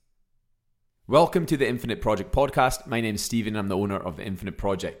Welcome to the Infinite Project podcast. My name is Stephen. I'm the owner of the Infinite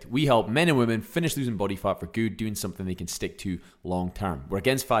Project. We help men and women finish losing body fat for good, doing something they can stick to long term. We're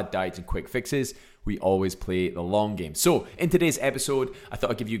against fad diets and quick fixes. We always play the long game. So in today's episode, I thought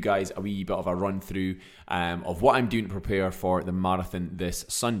I'd give you guys a wee bit of a run through of what I'm doing to prepare for the marathon this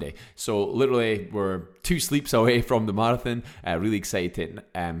Sunday. So literally, we're 2 sleeps away from the marathon. Really excited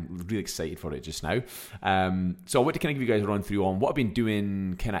for it just now. So I want to kind of give you guys a run through on what I've been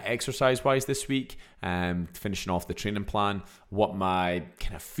doing kind of exercise-wise this week, finishing off the training plan, what my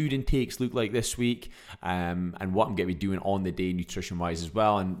kind of food intakes look like this week, and what I'm going to be doing on the day nutrition-wise as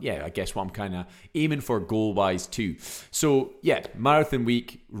well. And yeah, I guess what I'm kind of aiming for goal-wise too. So yeah, marathon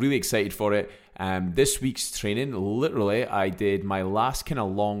week, really excited for it. This week's training, literally, I did my last kind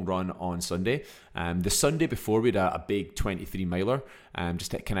of long run on Sunday. The Sunday before, we had a big 23 miler,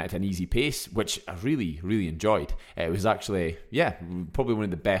 just kind of at an easy pace, which I really, really enjoyed. It was actually, probably one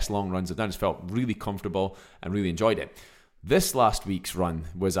of the best long runs I've done. It felt really comfortable and really enjoyed it. This last week's run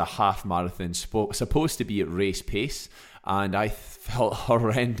was a half marathon, supposed to be at race pace, and I felt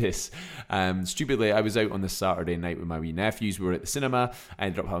horrendous. Stupidly, I was out on the Saturday night with my wee nephews. We were at the cinema. I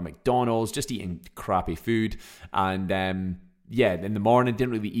ended up having McDonald's, just eating crappy food. And in the morning,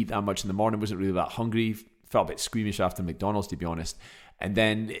 didn't really eat that much in the morning. Wasn't really that hungry. Felt a bit squeamish after McDonald's, to be honest. And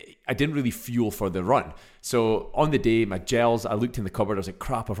then I didn't really fuel for the run. So on the day, my gels, I looked in the cupboard. I was like,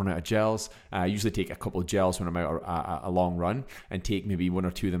 crap, I've run out of gels. I usually take a couple of gels when I'm out a long run and take maybe 1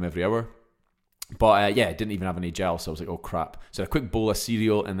 or 2 of them every hour. But I didn't even have any gel, so I was like, oh crap. So a quick bowl of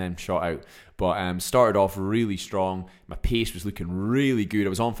cereal and then shot out. But started off really strong. My pace was looking really good. I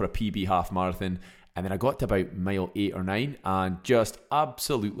was on for a PB half marathon. And then I got to about mile 8 or 9 and just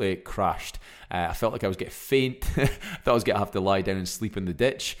absolutely crashed. I felt like I was getting faint. I thought I was going to have to lie down and sleep in the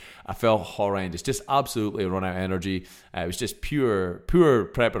ditch. I felt horrendous. Just absolutely run out of energy. It was just poor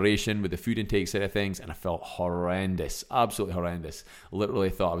preparation with the food intake side of things. And I felt horrendous. Absolutely horrendous.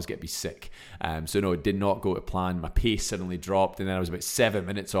 Literally thought I was going to be sick. So no, it did not go to plan. My pace suddenly dropped. And then I was about 7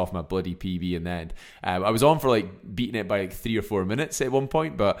 minutes off my bloody PB. And then I was on for beating it by 3 or 4 minutes at one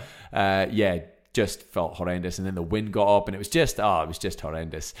point. But just felt horrendous. And then the wind got up and it was just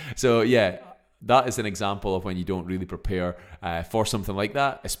horrendous. So yeah, that is an example of when you don't really prepare for something like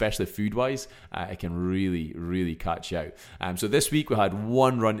that, especially food wise. It can really, really catch you out. So this week we had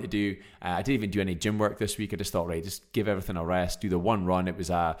 1 run to do. I didn't even do any gym work this week. I just thought, right, just give everything a rest, do the 1 run. It was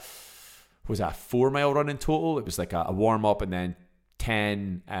a 4-mile run in total. It was like a warm up and then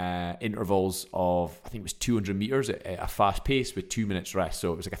 10 intervals of, I think it was 200 meters at a fast pace with 2 minutes rest.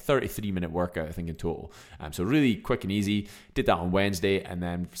 So it was like a 33-minute workout, I think, in total. So really quick and easy. Did that on Wednesday. And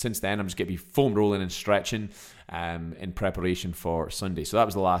then since then, I'm just going to be foam rolling and stretching in preparation for Sunday. So that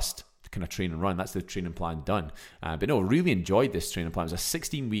was the last kind of train and run. That's the training plan done. But no, really enjoyed this training plan. It was a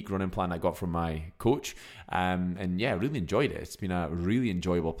 16-week running plan I got from my coach. And yeah, really enjoyed it. It's been a really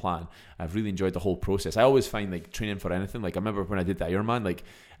enjoyable plan. I've really enjoyed the whole process. I always find training for anything, I remember when I did the Ironman,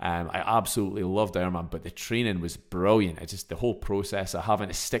 I absolutely loved Ironman, but the training was brilliant. It's just the whole process of having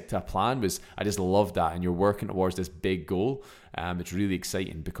to stick to a plan I just loved that. And you're working towards this big goal. It's really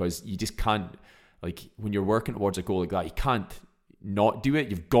exciting because you just can't, when you're working towards a goal like that, you can't not do it.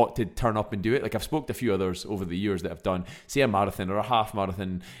 You've got to turn up and do it. I've spoke to a few others over the years that have done, say, a marathon or a half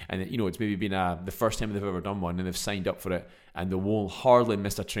marathon, and it's maybe been the first time they've ever done one, and they've signed up for it, and they won't hardly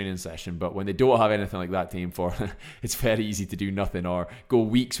miss a training session. But when they don't have anything like that to aim for, it's very easy to do nothing or go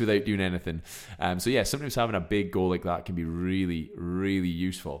weeks without doing anything. So yeah, sometimes having a big goal like that can be really, really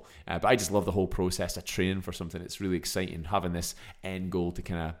useful. But I just love the whole process of training for something. It's really exciting having this end goal to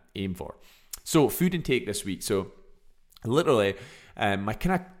kind of aim for. So food intake this week. So literally, my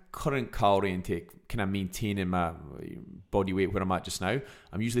kind of current calorie intake, kind of maintaining my body weight where I'm at just now,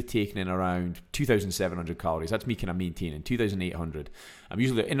 I'm usually taking in around 2,700 calories. That's me kind of maintaining 2,800. I'm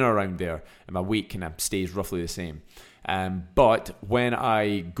usually in or around there, and my weight kind of stays roughly the same. But when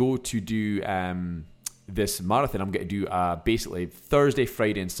I go to do this marathon, I'm going to do basically Thursday,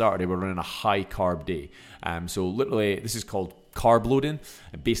 Friday, and Saturday. We're running a high carb day. So literally, this is called carb loading,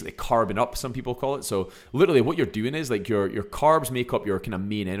 basically carbing up, some people call it. So literally what you're doing is your carbs make up your kind of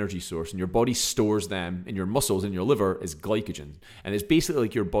main energy source, and your body stores them in your muscles and your liver as glycogen. And it's basically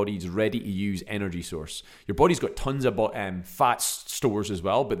your body's ready to use energy source. Your body's got tons of fat stores as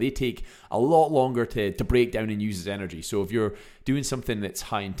well, but they take a lot longer to break down and use as energy. So if you're doing something that's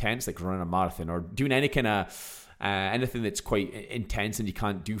high intense, like running a marathon or doing any kind of anything that's quite intense and you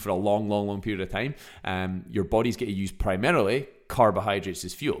can't do for a long period of time, your body's going to use primarily carbohydrates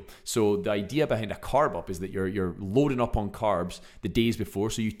as fuel. So the idea behind a carb up is that you're loading up on carbs the days before,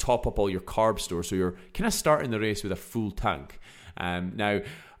 so you top up all your carb stores, so you're kind of starting the race with a full tank. Now,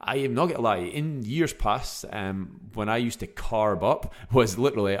 I am not going to lie, in years past, when I used to carb up, was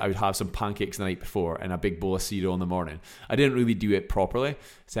literally I would have some pancakes the night before and a big bowl of cereal in the morning. I didn't really do it properly,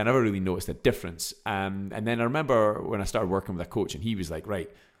 so I never really noticed a difference. And then I remember when I started working with a coach, and he was like,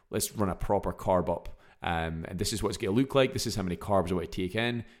 right, let's run a proper carb up. And this is what it's going to look like. This is how many carbs I want to take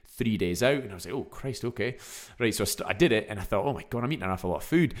in 3 days out. And I was like, oh, Christ, okay. Right, so I did it, and I thought, oh my God, I'm eating an awful lot of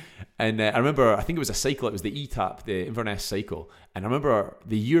food. And I remember, I think it was a cycle, it was the ETAP, the Inverness cycle. And I remember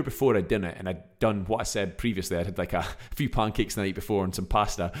the year before I'd done it, and I'd done what I said previously. I had like a few pancakes the night before and some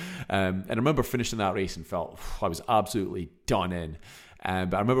pasta. And I remember finishing that race and felt I was absolutely done in.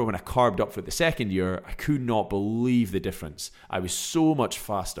 But I remember when I carved up for the second year, I could not believe the difference. I was so much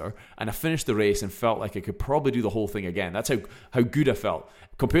faster, and I finished the race and felt like I could probably do the whole thing again. That's how good I felt.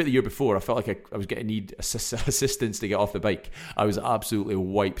 Compared to the year before, I felt like I was going to need assistance to get off the bike. I was absolutely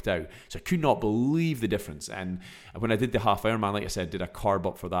wiped out. So I could not believe the difference. And when I did the half Ironman, like I said, did a carb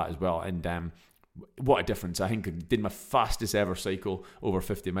up for that as well. And what a difference. I think I did my fastest ever cycle, over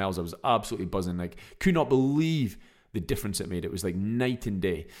 50 miles. I was absolutely buzzing. Like, could not believe the difference it made. It was like night and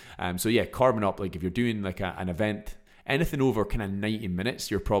day. So yeah, carbing up, like if you're doing like an event, anything over kind of 90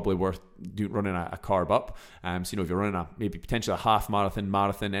 minutes, you're probably worth running a carb up. So if you're running maybe potentially a half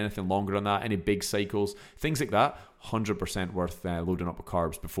marathon, anything longer than that, any big cycles, things like that, 100% worth loading up with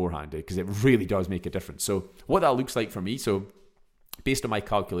carbs beforehand, because it really does make a difference. So what that looks like for me, so based on my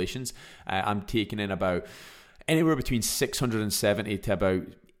calculations, I'm taking in about anywhere between 670 to about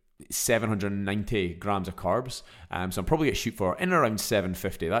 790 grams of carbs. So I'm probably going to shoot for in around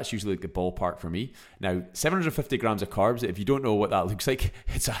 750. That's usually like the ballpark for me. Now, 750 grams of carbs, if you don't know what that looks like,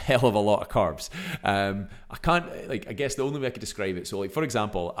 it's a hell of a lot of carbs. I guess the only way I could describe it, so like for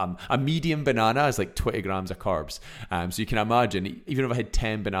example, a medium banana is like 20 grams of carbs. So you can imagine, even if I had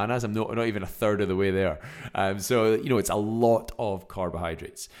 10 bananas, I'm not even a third of the way there. So it's a lot of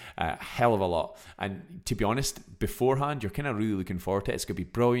carbohydrates, a hell of a lot. And to be honest, beforehand, you're kind of really looking forward to it. It's going to be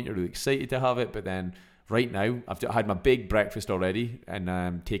brilliant. You're really excited to have it, but then right now, I've had my big breakfast already, and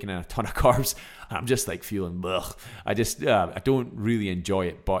I'm taking in a ton of carbs, and I'm just like feeling, ugh. I don't really enjoy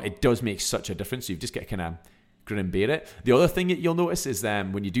it, but it does make such a difference. So you've just got to kind of grin and bear it. The other thing that you'll notice is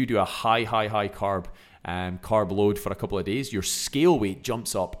when you do a high carb load for a couple of days, your scale weight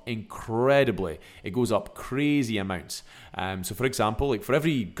jumps up incredibly. It goes up crazy amounts. So for example, like for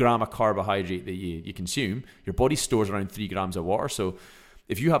every gram of carbohydrate that you consume, your body stores around 3 grams of water. So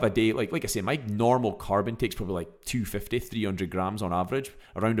if you have a day, like I say, my normal carb intake is probably like 250, 300 grams on average,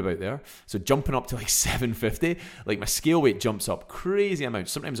 around about there. So jumping up to like 750, like my scale weight jumps up crazy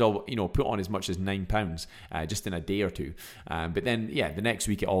amounts. Sometimes I'll, put on as much as 9 pounds just in a day or two. But then, the next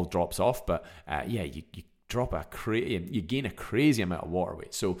week it all drops off. But you drop you gain a crazy amount of water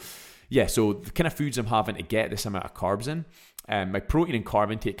weight. So so the kind of foods I'm having to get this amount of carbs in, my protein and carb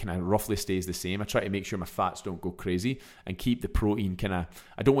intake kind of roughly stays the same. I try to make sure my fats don't go crazy and keep the protein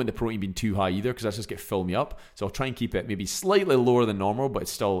I don't want the protein being too high either, because that's just going to fill me up. So I'll try and keep it maybe slightly lower than normal, but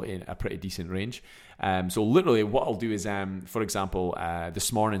it's still in a pretty decent range. So literally what I'll do is, for example,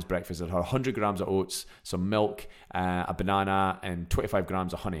 this morning's breakfast, I had 100 grams of oats, some milk, a banana, and 25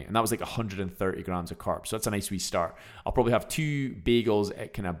 grams of honey. And that was like 130 grams of carbs. So that's a nice wee start. I'll probably have 2 bagels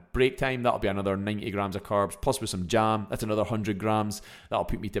at kind of break time. That'll be another 90 grams of carbs, plus with some jam. That's another 100 grams. That'll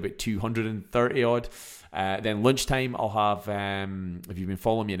put me to about 230 odd. Then lunchtime, I'll have, if you've been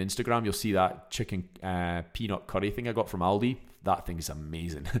following me on Instagram, you'll see that chicken peanut curry thing I got from Aldi. That thing is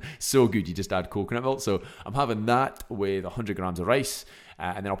amazing. So good. You just add coconut milk. So I'm having that with 100 grams of rice.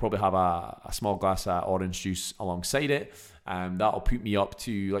 And then I'll probably have a small glass of orange juice alongside it. That'll put me up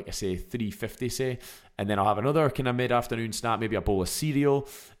to, like I say, 350, say. And then I'll have another kind of mid-afternoon snack, maybe a bowl of cereal,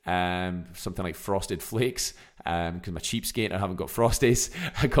 something like Frosted Flakes, because I'm a cheapskate, I haven't got Frosties.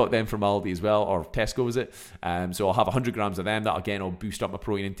 I got them from Aldi as well, or Tesco was it. So I'll have 100 grams of them. That again will boost up my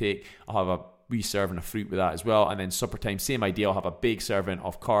protein intake. I'll have a wee serving of fruit with that as well. And then supper time, same idea. I'll have a big serving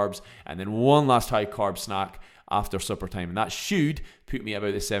of carbs, and then one last high carb snack after supper time, and that should put me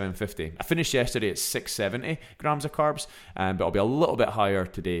about the 750. I finished yesterday at 670 grams of carbs, but I'll be a little bit higher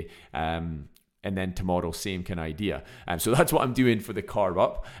today. And then tomorrow, same kind of idea. So that's what I'm doing for the carb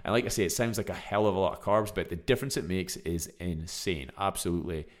up. And like I say, it sounds like a hell of a lot of carbs, but the difference it makes is insane.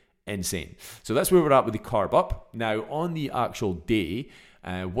 Absolutely insane. So that's where we're at with the carb up. Now, on the actual day,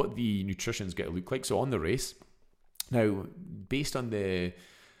 what the nutrition's going to look like. So on the race, now, based on the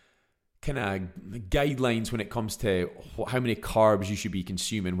kind of guidelines when it comes to how many carbs you should be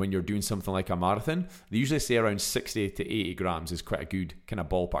consuming when you're doing something like a marathon, they usually say around 60 to 80 grams is quite a good kind of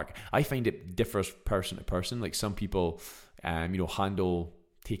ballpark. I find it differs person to person. Like some people, handle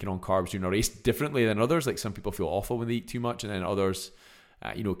taking on carbs during a race differently than others. Like some people feel awful when they eat too much, and then others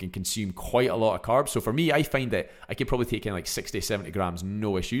can consume quite a lot of carbs. So for me, I find that I can probably take in like 60, 70 grams,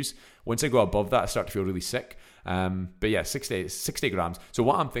 no issues. Once I go above that, I start to feel really sick. But yeah, 60 grams. So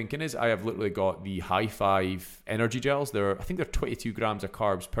what I'm thinking is I have literally got the High Five energy gels. I think they're 22 grams of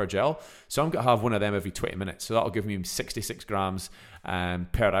carbs per gel. So I'm going to have one of them every 20 minutes. So that'll give me 66 grams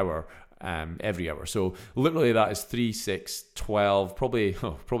per hour. Every hour. So literally that is 3, 6, 12, probably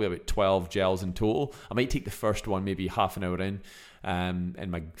about 12 gels in total. I might take the first one maybe half an hour in.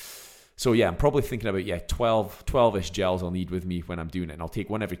 So yeah, I'm probably thinking about 12-ish gels I'll need with me when I'm doing it, and I'll take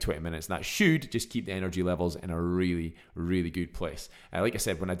one every 20 minutes, and that should just keep the energy levels in a really, really good place. Like I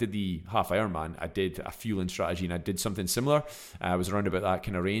said, when I did the half Ironman, I did a fueling strategy, and I did something similar. I was around about that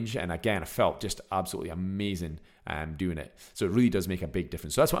kind of range, and again, I felt just absolutely amazing doing it. So it really does make a big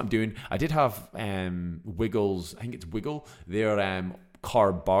difference. So that's what I'm doing. I did have Wiggles, I think it's Wiggle, they're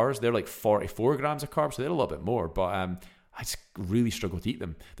carb bars. They're like 44 grams of carbs, so they're a little bit more, but I just really struggle to eat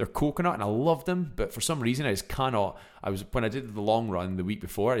them. They're coconut and I love them, but for some reason I just cannot. When I did the long run the week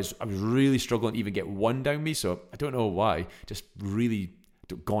before, I was really struggling to even get one down me, so I don't know why. Just really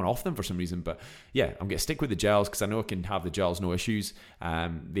gone off them for some reason. But yeah, I'm going to stick with the gels because I know I can have the gels, no issues.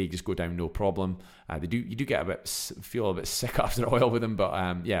 They just go down no problem. You do get feel a bit sick after a while with them, but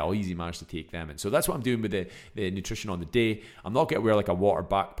I'll easily manage to take them. And so that's what I'm doing with the nutrition on the day. I'm not going to wear like a water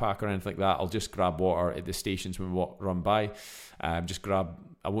backpack or anything like that. I'll just grab water at the stations when we run by.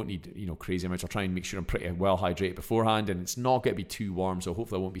 I won't need crazy amounts. I'll try and make sure I'm pretty well hydrated beforehand, and it's not going to be too warm, so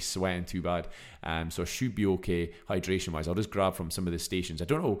hopefully I won't be sweating too bad. So I should be okay hydration wise. I'll just grab from some of the stations. I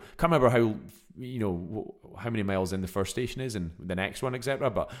don't know, can't remember how many miles in the first station is and the next one, etc.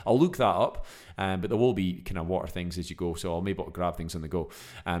 But I'll look that up. But there will be kind of water things as you go, so I'll be able to grab things on the go.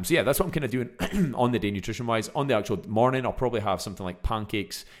 So yeah, that's what I'm kind of doing on the day nutrition wise. On the actual morning, I'll probably have something like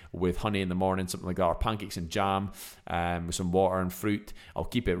pancakes with honey in the morning, something like that, or pancakes and jam with some water and fruit.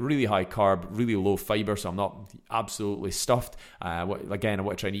 I'll keep it really high carb, really low fiber, so I'm not absolutely stuffed. Again, I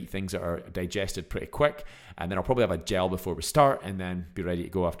want to try and eat things that are digested pretty quick, and then I'll probably have a gel before we start and then be ready to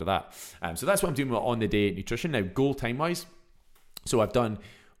go after that. So that's what I'm doing on the day nutrition. Now, goal time wise, so I've done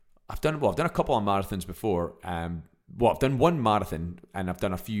a couple of marathons before. I've done one marathon, and I've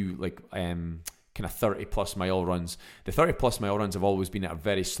done a few kind of 30 plus mile runs. The 30 plus mile runs have always been at a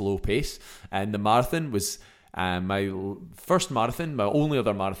very slow pace, and the marathon was my first marathon, my only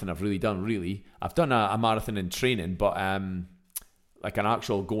other marathon I've really done. I've done a marathon in training, but like an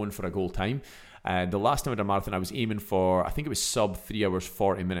actual going for a goal time. The last time I did a marathon, I was aiming for, I think it was sub 3 hours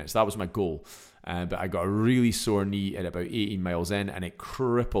 40 minutes. That was my goal. But I got a really sore knee at about 18 miles in, and it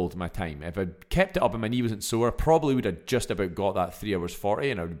crippled my time. If I'd kept it up and my knee wasn't sore, I probably would have just about got that 3 hours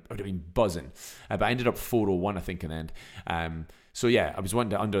 40, and I would have been buzzing. But I ended up 4:01, I think, in the end. So yeah, I was wanting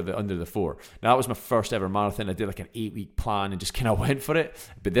to under the 4. Now that was my first ever marathon. I did like an 8-week plan and just kind of went for it.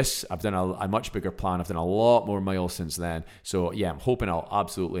 But this, I've done a much bigger plan. I've done a lot more miles since then. So yeah, I'm hoping I'll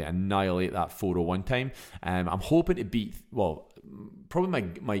absolutely annihilate that 4:01 time. I'm hoping to beat,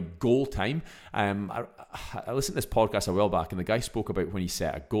 probably my goal time. I listened to this podcast a while back, and the guy spoke about when he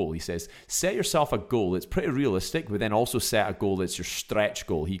set a goal. He says, set yourself a goal that's pretty realistic, but then also set a goal that's your stretch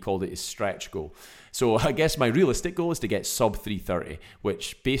goal. He called it his stretch goal. So I guess my realistic goal is to get sub 3:30,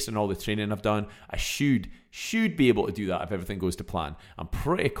 which based on all the training I've done, I should be able to do that if everything goes to plan. I'm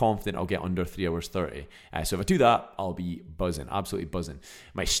pretty confident I'll get under 3 hours 30. So if I do that, I'll be buzzing, absolutely buzzing.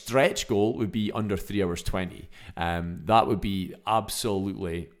 My stretch goal would be under 3 hours 20. That would be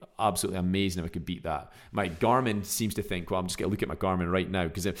absolutely amazing if I could beat that. My Garmin seems to think, I'm just going to look at my Garmin right now,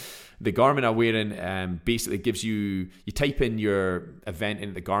 because the Garmin I'm wearing basically gives you type in your event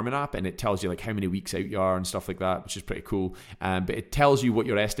into the Garmin app, and it tells you like how many weeks out you are and stuff like that, which is pretty cool. But it tells you what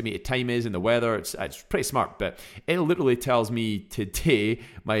your estimated time is and the weather. It's pretty smart, but it literally tells me today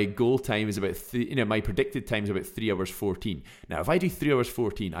my goal time is about my predicted time is about 3 hours 14. Now, if I do 3 hours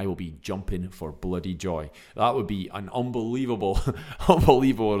 14, I will be jumping for bloody joy. That would be an unbelievable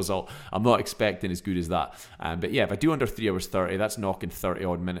result. I'm not expecting as good as that. But yeah, if I do under 3 hours 30, that's knocking 30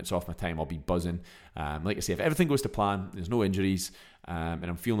 odd minutes off my time. I'll be buzzing. Like I say, if everything goes to plan, there's no injuries, and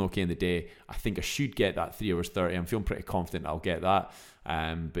I'm feeling okay in the day, I think I should get that 3 hours 30. I'm feeling pretty confident I'll get that.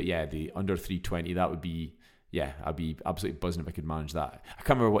 But yeah, the under 3:20, that would be, I'd be absolutely buzzing if I could manage that. I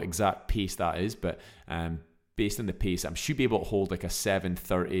can't remember what exact pace that is, but based on the pace, I should be able to hold like a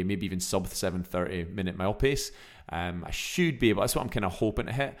 7:30, maybe even sub 7:30 minute mile pace. I should be able, that's what I'm kind of hoping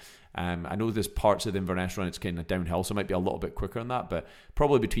to hit. I know there's parts of the Inverness run it's kind of downhill, so it might be a little bit quicker on that, but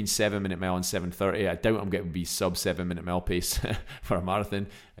probably between 7-minute mile and 7:30. I doubt I'm going to be sub 7-minute mile pace for a marathon.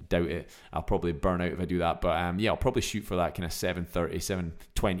 I doubt it. I'll probably burn out if I do that, but I'll probably shoot for that kind of 7:30,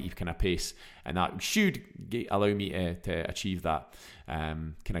 7:20 kind of pace, and that should allow me to achieve that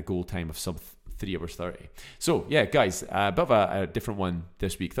kind of goal time of sub 3 hours 30. So yeah, guys, a bit of a different one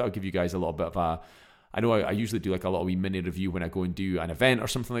this week. Thought I'd give you guys a little bit of I know I usually do like a little wee mini review when I go and do an event or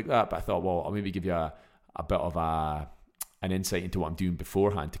something like that, but I thought, well, I'll maybe give you a bit of an insight into what I'm doing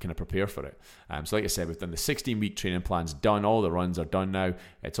beforehand to kind of prepare for it. So like I said, we've done the 16-week training plans done. All the runs are done now.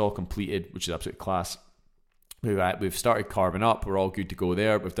 It's all completed, which is absolute class. We've started carving up. We're all good to go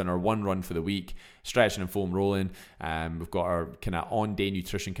there. We've done our one run for the week, stretching and foam rolling. We've got our kind of on-day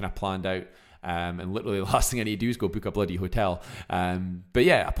nutrition kind of planned out. And literally the last thing I need to do is go book a bloody hotel. But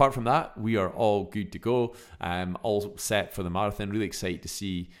yeah, apart from that, we are all good to go. All set for the marathon. Really excited to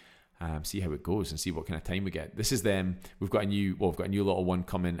see how it goes and see what kind of time we get. This is them. We've got a new little one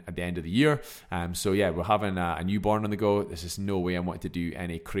coming at the end of the year. So yeah, we're having a newborn on the go. This is no way I'm wanting to do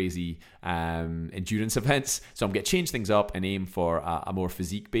any crazy endurance events. So I'm going to change things up and aim for a more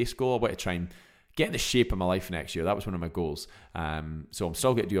physique-based goal. I want to try and get in the shape of my life next year. That was one of my goals. So I'm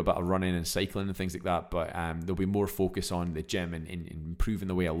still going to do a bit of running and cycling and things like that, but there'll be more focus on the gym and improving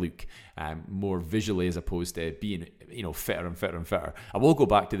the way I look, more visually as opposed to being fitter and fitter and fitter. I will go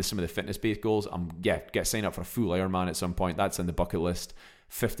back to some of the fitness-based goals. Get signed up for a full Ironman at some point. That's on the bucket list.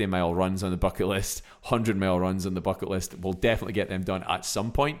 50-mile runs on the bucket list. 100-mile runs on the bucket list. We'll definitely get them done at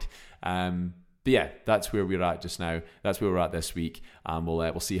some point. But yeah, that's where we're at just now. That's where we're at this week, and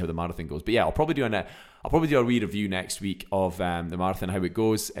we'll see how the marathon goes. But yeah, I'll probably do a wee review next week of the marathon, how it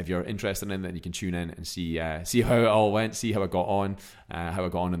goes. If you're interested in it, then you can tune in and see how it all went, see how I got on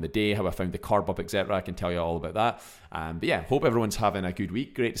in the day, how I found the carb up, etc. I can tell you all about that. But yeah, hope everyone's having a good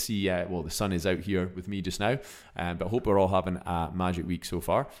week. Great to see. The sun is out here with me just now, but hope we're all having a magic week so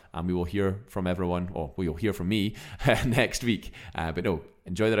far, and we will hear from everyone, or you'll hear from me next week. But no,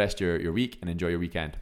 enjoy the rest of your week and enjoy your weekend.